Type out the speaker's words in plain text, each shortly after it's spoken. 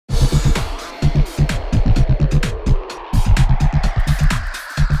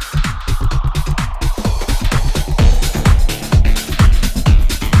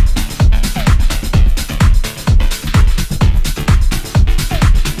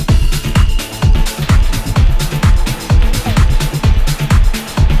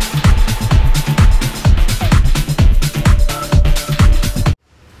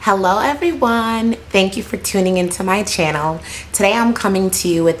Hello everyone, thank you for tuning into my channel. Today I'm coming to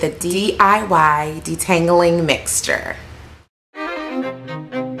you with the DIY detangling mixture.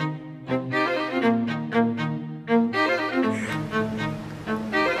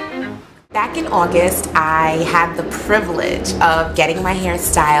 Back in August, I had the privilege of getting my hair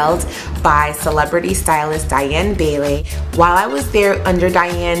styled by celebrity stylist Diane Bailey. While I was there under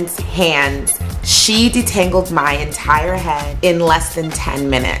Diane's hands, she detangled my entire head in less than 10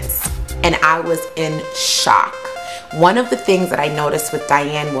 minutes, and I was in shock. One of the things that I noticed with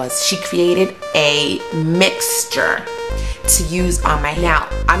Diane was she created a mixture to use on my hair. Now,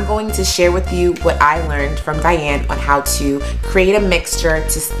 I'm going to share with you what I learned from Diane on how to create a mixture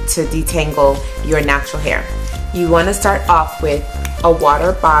to detangle your natural hair. You want to start off with a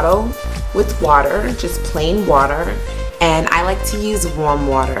water bottle with water, just plain water, and I like to use warm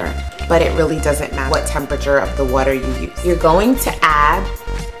water, but it really doesn't matter what temperature of the water you use. You're going to add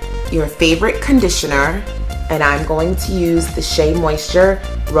your favorite conditioner, and I'm going to use the Shea Moisture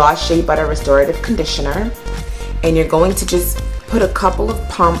Raw Shea Butter Restorative Conditioner. And you're going to just put a couple of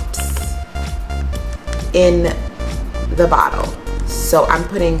pumps in the bottle. So I'm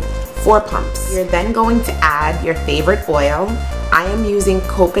putting 4 pumps. You're then going to add your favorite oil. I am using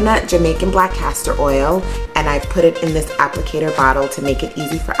coconut Jamaican black castor oil, and I put it in this applicator bottle to make it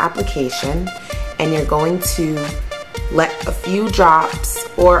easy for application. And you're going to let a few drops,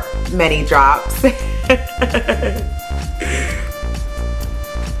 or many drops,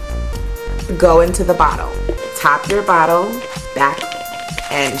 go into the bottle. Top your bottle back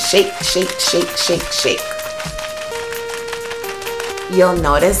and shake, shake, shake, shake, shake. You'll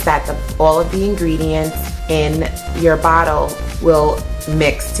notice that all of the ingredients in your bottle will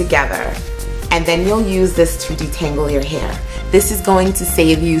mix together, and then you'll use this to detangle your hair. This is going to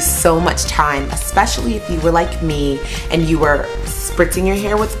save you so much time, especially if you were like me and you were spritzing your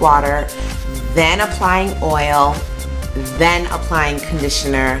hair with water, then applying oil, then applying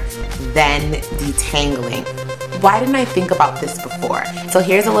conditioner, then detangling. Why didn't I think about this before? So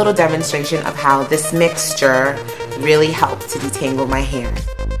here's a little demonstration of how this mixture really helped to detangle my hair.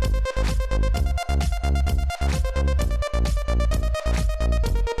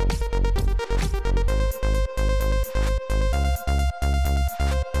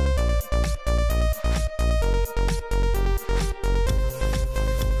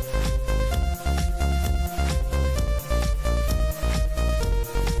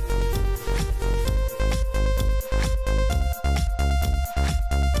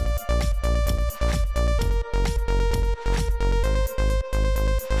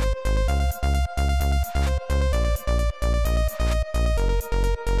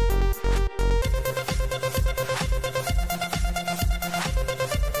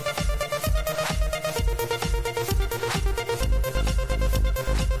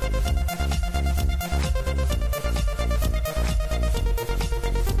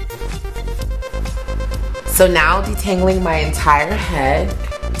 So now detangling my entire head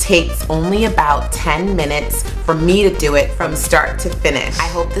takes only about 10 minutes for me to do it from start to finish. I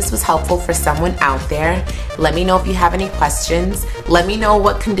hope this was helpful for someone out there. Let me know if you have any questions. Let me know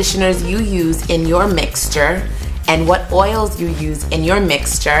what conditioners you use in your mixture and what oils you use in your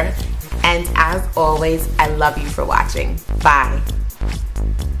mixture. And as always, I love you for watching. Bye.